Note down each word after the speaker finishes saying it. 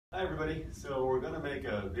Hi everybody, so we're going to make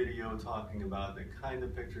a video talking about the kind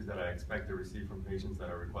of pictures that I expect to receive from patients that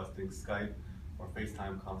are requesting Skype or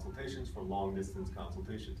FaceTime consultations for long distance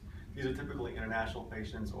consultations. These are typically international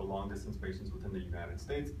patients or long distance patients within the United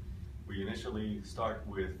States. We initially start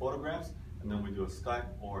with photographs and then we do a Skype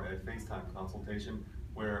or a FaceTime consultation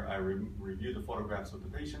where I review the photographs with the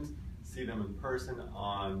patients, see them in person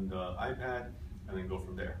on the iPad, and then go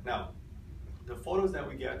from there. Now, the photos that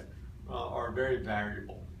we get are very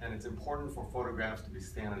variable, and it's important for photographs to be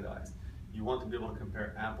standardized. You want to be able to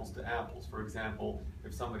compare apples to apples. For example,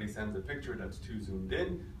 if somebody sends a picture that's too zoomed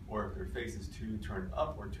in, or if their face is too turned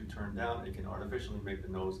up or too turned down, it can artificially make the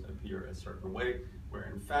nose appear a certain way,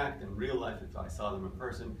 where in fact, in real life, if I saw them in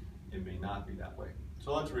person, it may not be that way.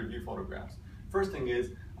 So let's review photographs. First thing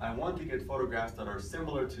is, I want to get photographs that are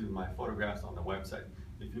similar to my photographs on the website.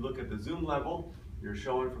 If you look at the zoom level, you're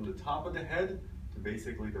showing from the top of the head to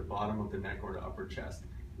basically the bottom of the neck or the upper chest.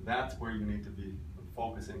 That's where you need to be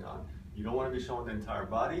focusing on. You don't want to be showing the entire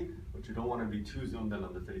body, but you don't want to be too zoomed in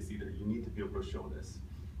on the face either. You need to be able to show this.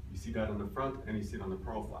 You see that on the front and you see it on the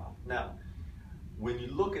profile. Now, when you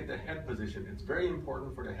look at the head position, it's very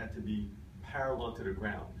important for the head to be parallel to the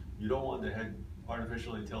ground. You don't want the head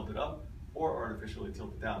artificially tilted up or artificially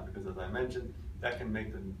tilted down, because as I mentioned, that can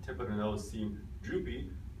make the tip of the nose seem droopy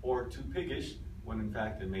or too piggish, when in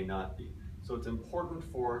fact it may not be. So it's important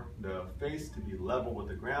for the face to be level with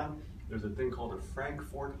the ground. There's a thing called a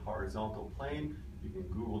Frankfurt horizontal plane. You can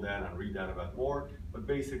Google that and read that about more, but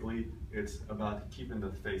basically it's about keeping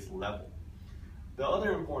the face level. The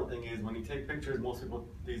other important thing is when you take pictures, most people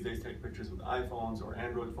these days take pictures with iPhones or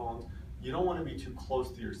Android phones, you don't want to be too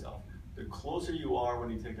close to yourself. The closer you are when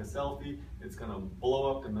you take a selfie, it's going to blow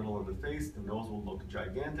up the middle of the face, the nose will look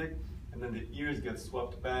gigantic, and then the ears get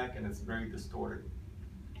swept back and it's very distorted.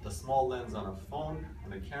 The small lens on a phone,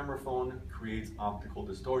 on a camera phone, creates optical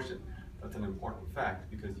distortion. That's an important fact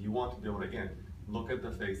because you want to be able to, again, look at the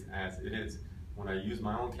face as it is. When I use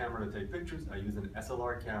my own camera to take pictures, I use an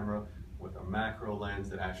SLR camera with a macro lens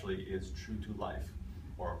that actually is true to life,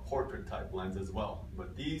 or a portrait type lens as well.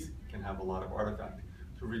 But these can have a lot of artifact.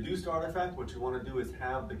 To reduce the artifact, what you want to do is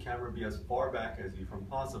have the camera be as far back as you from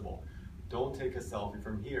possible. Don't take a selfie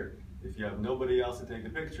from here. If you have nobody else to take a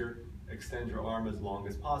picture, extend your arm as long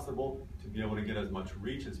as possible to be able to get as much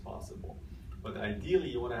reach as possible. But ideally,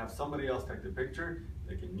 you want to have somebody else take the picture.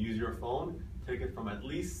 They can use your phone, take it from at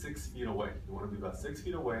least 6 feet away. You want to be about 6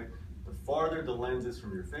 feet away. The farther the lens is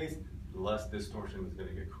from your face, the less distortion is going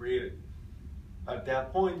to get created. At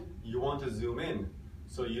that point, you want to zoom in.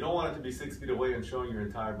 So you don't want it to be 6 feet away and showing your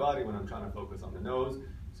entire body when I'm trying to focus on the nose.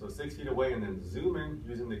 So 6 feet away and then zoom in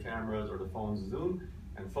using the cameras or the phone's zoom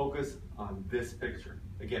and focus on this picture.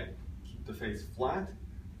 Again, keep the face flat,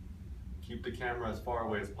 keep the camera as far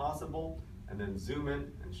away as possible, and then zoom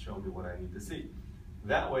in and show me what I need to see.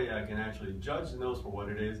 That way I can actually judge the nose for what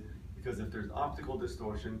it is, because if there's optical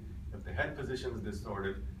distortion, if the head position is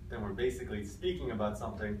distorted, then we're basically speaking about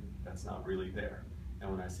something that's not really there.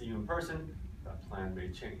 And when I see you in person, that plan may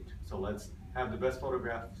change. So let's have the best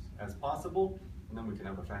photographs as possible, and then we can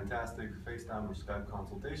have a fantastic FaceTime or Skype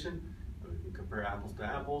consultation, and we can compare apples to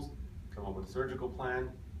apples, come up with a surgical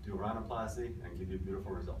plan, do a rhinoplasty, and give you a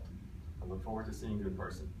beautiful result. I look forward to seeing you in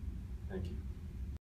person. Thank you.